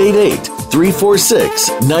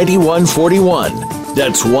 1-888-346-9141.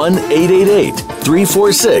 That's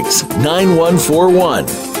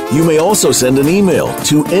 1-888-346-9141. You may also send an email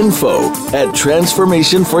to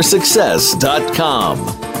info@transformationforsuccess.com.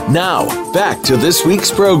 Now, back to this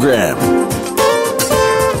week's program.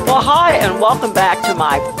 hi, and welcome back to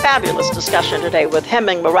my fabulous discussion today with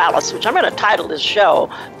Henning Morales, which I'm going to title this show,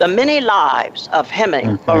 The Many Lives of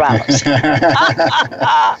Henning Morales.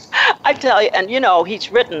 I tell you, and he's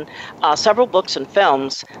written several books and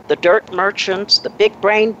films, The Dirt Merchants, The Big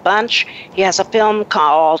Brain Bunch. He has a film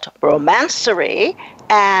called Romancery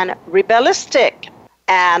and Rebellistic,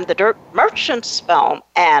 and the Dirt Merchants film,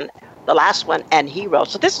 and the last one, and Hero.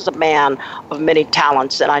 So this is a man of many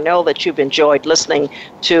talents, and I know that you've enjoyed listening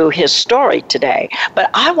to his story today. But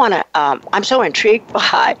I'm so intrigued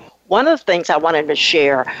by one of the things I wanted to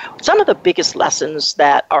share, some of the biggest lessons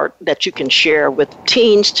that you can share with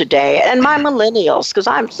teens today and my millennials, because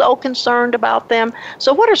I'm so concerned about them.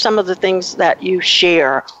 So what are some of the things that you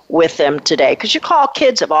share with them today? Because you call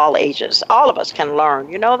kids of all ages. All of us can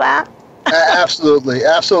learn. You know that? Absolutely,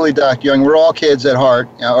 Dr. Young. We're all kids at heart,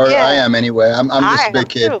 or I am anyway. I'm just a big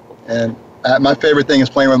kid, too. And my favorite thing is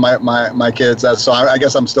playing with my kids. So I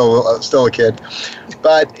guess I'm still a kid.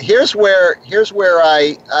 But here's where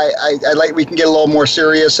I like we can get a little more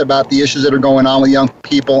serious about the issues that are going on with young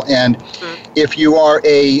people. And if you are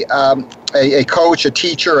a coach, a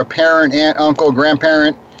teacher, a parent, aunt, uncle,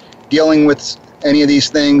 grandparent dealing with any of these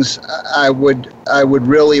things, it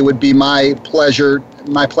would be my pleasure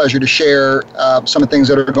to share some of the things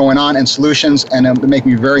that are going on and solutions, and it would make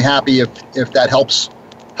me very happy if that helps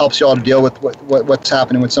you all to deal with what's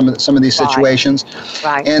happening with some of these situations.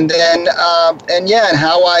 Right. And then and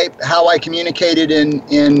how I communicated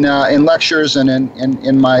in lectures and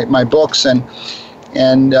in my books and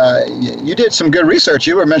you did some good research.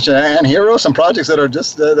 You were mentioning and Hero, some projects that are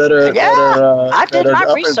just I did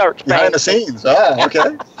my research behind the scenes. Oh,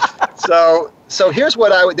 okay. So here's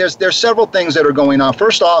what there's several things that are going on.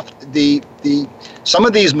 First off, some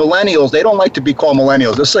of these millennials, they don't like to be called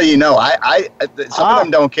millennials. Just so you know, some of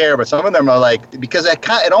them don't care, but some of them are like, because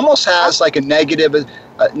it almost has like a negative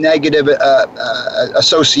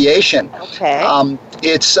association. Okay.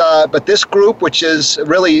 But this group, which is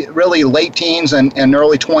really late teens and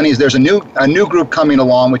early 20s, there's a new group coming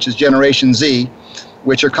along, which is Generation Z,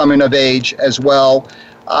 which are coming of age as well.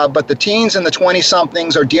 But the teens and the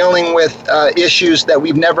 20-somethings are dealing with issues that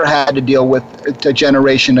we've never had to deal with a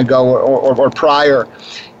generation ago or prior,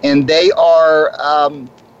 and they are.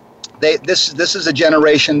 This is a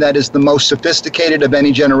generation that is the most sophisticated of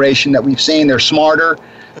any generation that we've seen. They're smarter,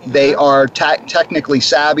 they are technically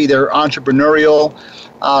savvy, they're entrepreneurial,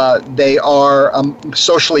 they are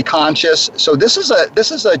socially conscious. So this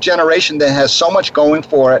is a generation that has so much going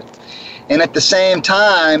for it. And at the same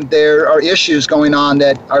time, there are issues going on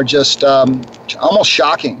that are just almost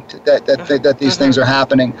shocking that these things are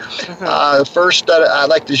happening. First, I'd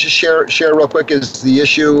like to just share real quick is the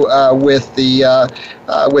issue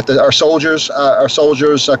with our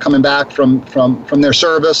soldiers coming back from their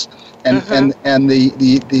service and the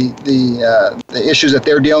issues that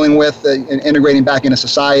they're dealing with in integrating back into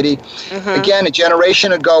society. Again, a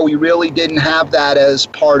generation ago, we really didn't have that as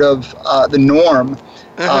part of the norm.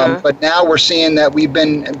 But now we're seeing that we've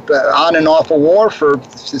been on and off a war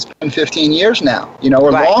it's been 15 years now,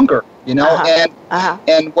 or longer, and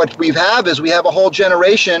what we have a whole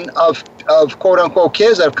generation of quote unquote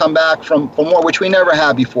kids that have come back from war, which we never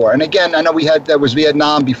had before. And again, I know there was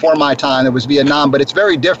Vietnam before my time, there was Vietnam, but it's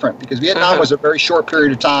very different because Vietnam was a very short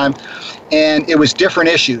period of time and it was different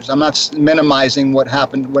issues. I'm not minimizing what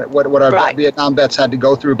happened, what our Vietnam vets had to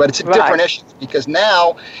go through, but it's a different issue because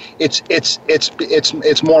now it's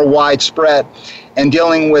more widespread, and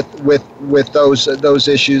dealing with those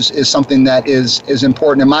issues is something that is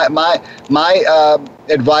important. And my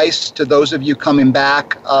advice to those of you coming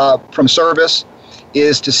back from service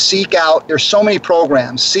is to seek out. There's so many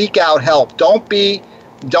programs. Seek out help. Don't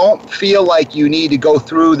feel like you need to go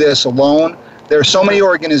through this alone. There are so many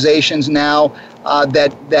organizations now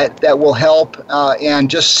that will help, and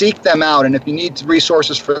just seek them out. And if you need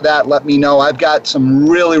resources for that, let me know. I've got some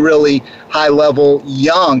really, really high-level,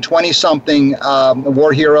 young, 20-something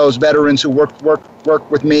war heroes, veterans who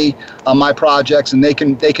work with me on my projects, and they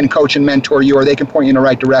can coach and mentor you, or they can point you in the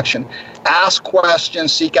right direction. Ask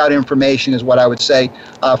questions, seek out information is what I would say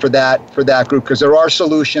for that group, because there are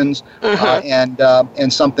solutions,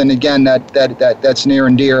 and something again that's near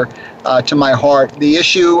and dear to my heart. The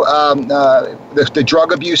issue, the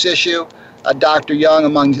drug abuse issue, Dr. Young,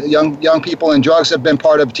 among young people, and drugs have been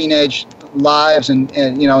part of teenage lives and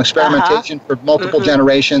experimentation for multiple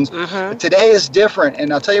generations. But today is different,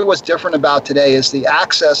 and I'll tell you what's different about today is the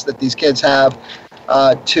access that these kids have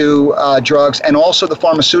to drugs, and also the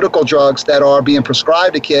pharmaceutical drugs that are being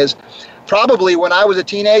prescribed to kids probably when I was a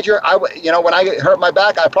teenager, when I hurt my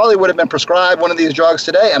back, I probably would have been prescribed one of these drugs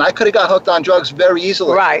today, and I could have got hooked on drugs very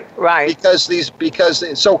easily. Right.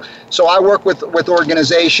 So I work with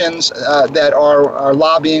organizations that are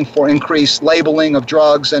lobbying for increased labeling of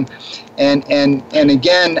drugs, and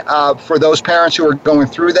again, for those parents who are going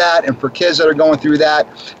through that, and for kids that are going through that,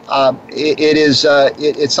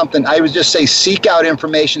 it's something I would just say: seek out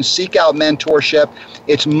information, seek out mentorship.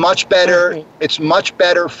 It's much better. Mm-hmm. It's much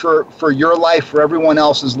better for your life, for everyone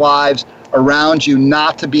else's lives around you,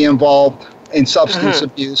 not to be involved in substance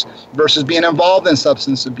abuse versus being involved in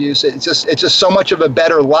substance abuse. It's just so much of a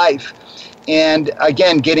better life. And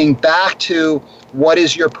again, getting back to what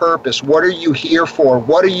is your purpose? What are you here for?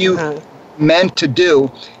 What are you meant to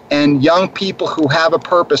do? And young people who have a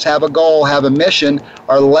purpose, have a goal, have a mission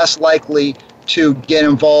are less likely to get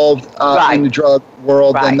involved in the drug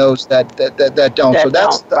world than those that don't. So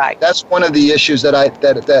that's one of the issues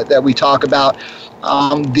that we talk about.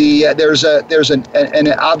 There's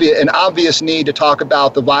an obvious need to talk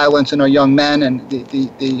about the violence in our young men and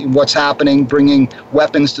the what's happening, bringing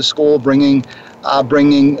weapons to school, bringing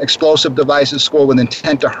explosive devices to school with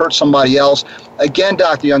intent to hurt somebody else. Again,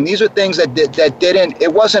 Dr. Young, these are things that didn't.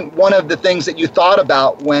 It wasn't one of the things that you thought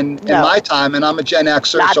about in my time, and I'm a Gen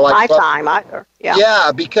Xer, not so my time either.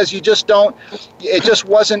 Yeah, because you just don't. It just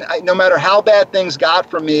wasn't. No matter how bad things got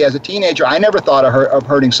for me as a teenager, I never thought of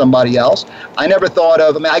hurting somebody else. I never thought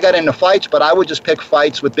of. I mean, I got into fights, but I would just pick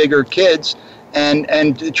fights with bigger kids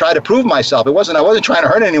and try to prove myself. I wasn't trying to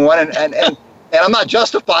hurt anyone, and I'm not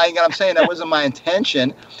justifying it. I'm saying that wasn't my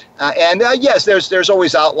intention. Yes, there's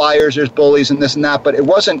always outliers. There's bullies and this and that, but it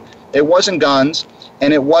wasn't guns,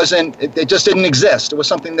 and it just didn't exist. It was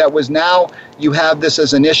something that was, now you have this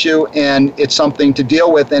as an issue, and it's something to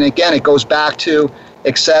deal with. And again, it goes back to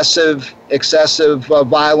excessive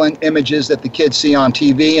violent images that the kids see on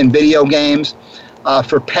TV and video games.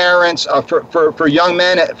 For parents, for young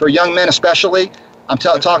men especially, I'm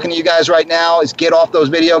talking to you guys right now, is get off those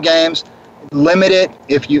video games. Limit it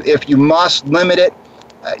if you must. Limit it,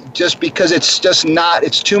 just because it's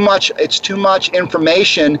too much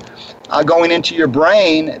information going into your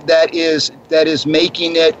brain that is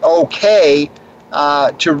making it okay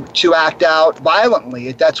to act out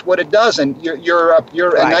violently. That's what it does. And you're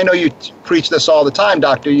and I know you preach this all the time,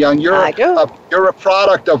 Dr. Young. You're a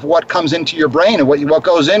product of what comes into your brain, and what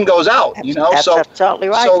goes in goes out. That's absolutely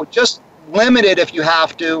right. So just limit it if you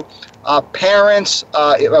have to. Parents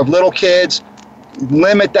of little kids,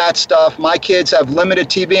 limit that stuff. My kids have limited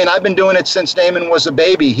TV, and I've been doing it since Damon was a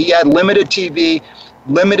baby. He had limited TV,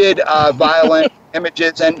 limited violent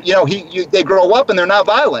images, and they grow up and they're not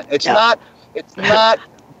violent. It's not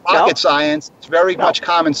rocket science. It's very much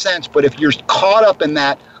common sense. But if you're caught up in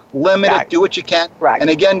that, limit it. Do what you can. Right. And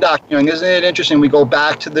again, Dr. Young, isn't it interesting? We go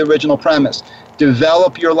back to the original premise.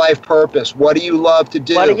 Develop your life purpose. What do you love to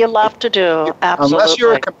do? What do you love to do? Absolutely. Unless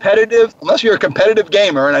you're a competitive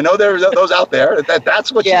gamer, and I know there's those out there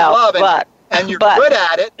that's what you love, and you're good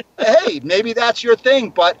at it. Hey, maybe that's your thing.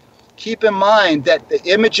 But keep in mind that the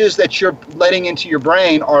images that you're letting into your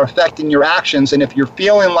brain are affecting your actions. And if you're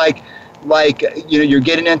feeling like you're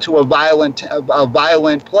getting into a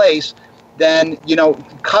violent place, then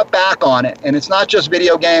cut back on it. And it's not just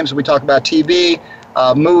video games. We talk about TV,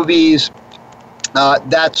 movies.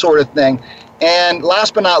 That sort of thing. And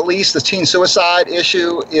last but not least, the teen suicide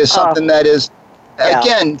issue is something that is,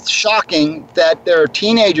 again, shocking that there are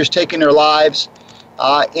teenagers taking their lives,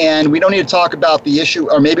 and we don't need to talk about the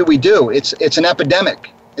issue, or maybe we do. It's an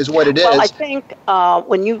epidemic, is what it is. Well, I think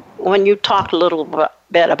when you talk a little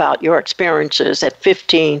bit about your experiences at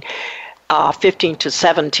 15 to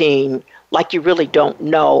 17, like you really don't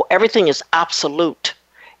know, everything is absolute.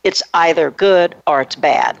 It's either good or it's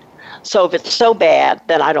bad. So if it's so bad,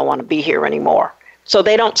 then I don't want to be here anymore. So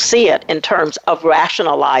they don't see it in terms of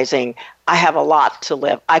rationalizing, I have a lot to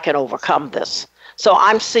live, I can overcome this. So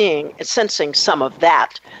I'm sensing some of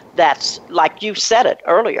that. That's like you said it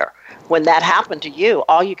earlier. When that happened to you,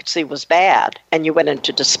 all you could see was bad, and you went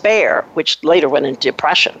into despair, which later went into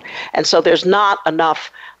depression. And so there's not enough,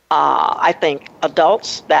 I think,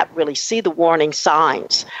 adults that really see the warning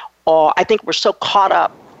signs. Or I think we're so caught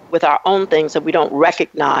up with our own things that we don't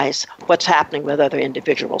recognize what's happening with other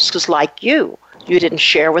individuals. Because like you didn't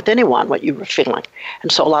share with anyone what you were feeling.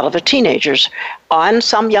 And so a lot of the teenagers, and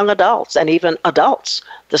some young adults, and even adults,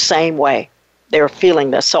 the same way, they're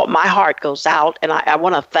feeling this. So my heart goes out, and I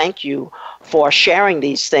want to thank you for sharing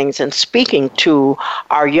these things and speaking to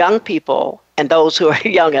our young people and those who are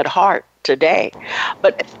young at heart today.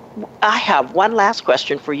 But I have one last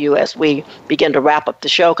question for you as we begin to wrap up the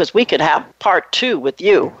show, because we could have part 2 with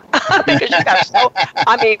you. because you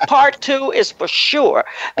got part 2 is for sure.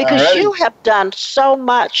 Because Alrighty. you have done so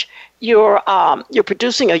much. You're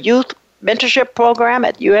producing a youth mentorship program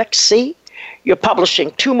at UXC. You're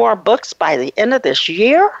publishing 2 more books by the end of this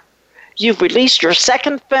year. You've released your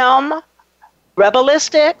second film,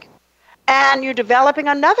 Rebelistic, and you're developing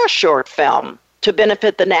another short film to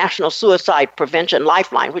benefit the National Suicide Prevention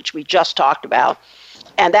Lifeline, which we just talked about.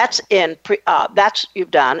 And that's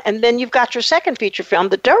you've done. And then you've got your second feature film,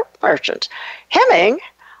 The Dirt Merchants. Henning,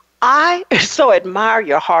 I so admire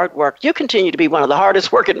your hard work. You continue to be one of the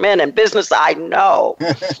hardest working men in business I know.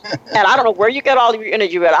 And I don't know where you get all of your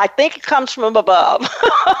energy, but I think it comes from above.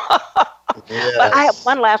 Yes. But I have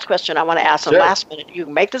one last question I want to ask. Sure. Last minute, you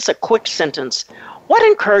can make this a quick sentence. What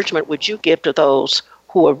encouragement would you give to those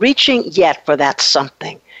who are reaching yet for that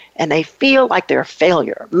something, and they feel like they're a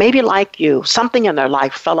failure? Maybe like you, something in their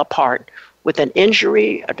life fell apart with an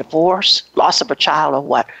injury, a divorce, loss of a child, or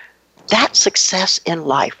what? That success in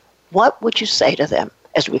life, what would you say to them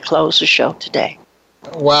as we close the show today?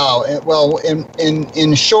 Wow. Well,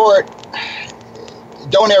 in short,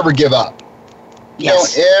 don't ever give up.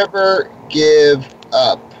 Yes. Don't ever give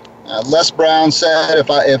up. Les Brown said,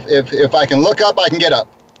 "If I can look up, I can get up."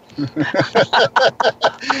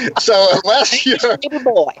 So unless you're baby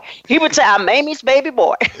boy, he would say, "I'm Mamie's baby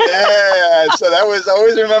boy." Yeah. So that was,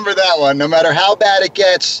 always remember that one. No matter how bad it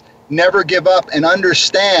gets, never give up, and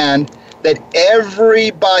understand that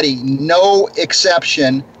everybody, no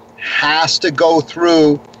exception, has to go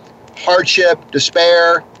through hardship,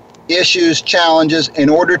 despair, issues, challenges in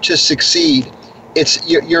order to succeed.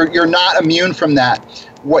 You're not immune from that.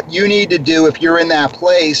 What you need to do if you're in that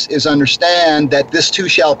place is understand that this too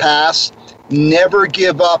shall pass. Never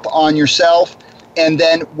give up on yourself. And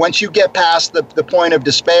then once you get past the point of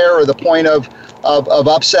despair or the point of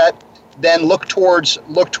upset, then look towards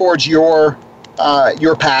your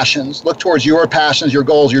passions. Look towards your passions, your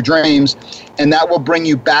goals, your dreams, and that will bring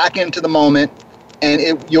you back into the moment,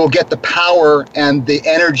 and you'll get the power and the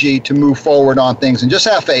energy to move forward on things. And just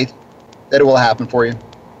have faith that it will happen for you.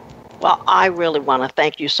 Well, I really want to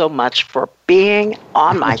thank you so much for being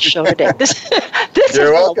on my show today.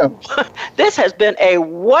 You're welcome. This has been a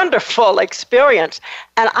wonderful experience,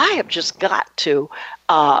 and I have just got to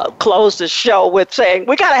close the show with saying,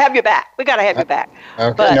 we got to have you back. We got to have you back.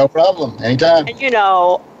 Okay, no problem. Anytime. And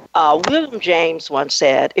William James once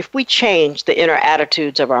said, if we change the inner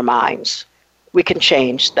attitudes of our minds, we can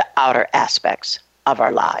change the outer aspects of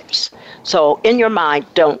our lives. So in your mind,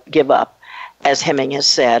 don't give up, as Henning has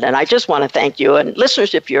said. And I just want to thank you. And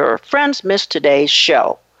listeners, if your friends missed today's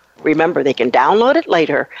show, remember they can download it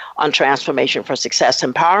later on Transformation for Success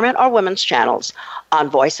Empowerment or Women's channels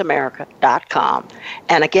on voiceamerica.com.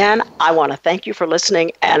 And again, I want to thank you for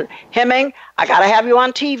listening. And Henning, I got to have you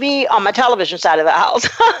on TV on my television side of the house.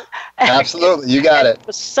 Absolutely. You got it. It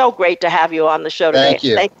was so great to have you on the show today. Thank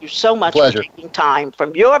you. Thank you so much Pleasure. for taking time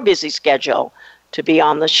from your busy schedule to be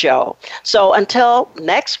on the show. So until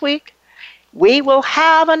next week, we will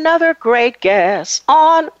have another great guest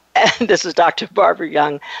on. And this is Dr. Barbara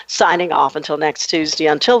Young signing off until next Tuesday.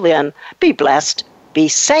 Until then, be blessed, be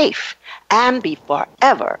safe, and be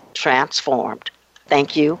forever transformed.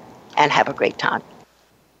 Thank you, and have a great time.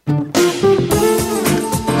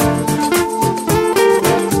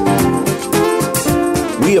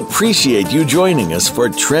 We appreciate you joining us for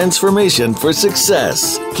Transformation for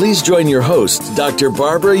Success. Please join your host, Dr.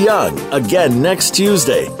 Barbara Young, again next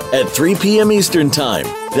Tuesday at 3 p.m. Eastern Time.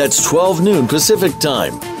 That's 12 noon Pacific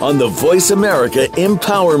Time on the Voice America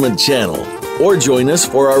Empowerment Channel. Or join us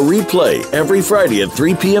for our replay every Friday at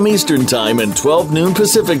 3 p.m. Eastern Time and 12 noon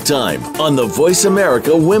Pacific Time on the Voice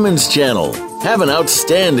America Women's Channel. Have an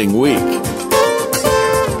outstanding week.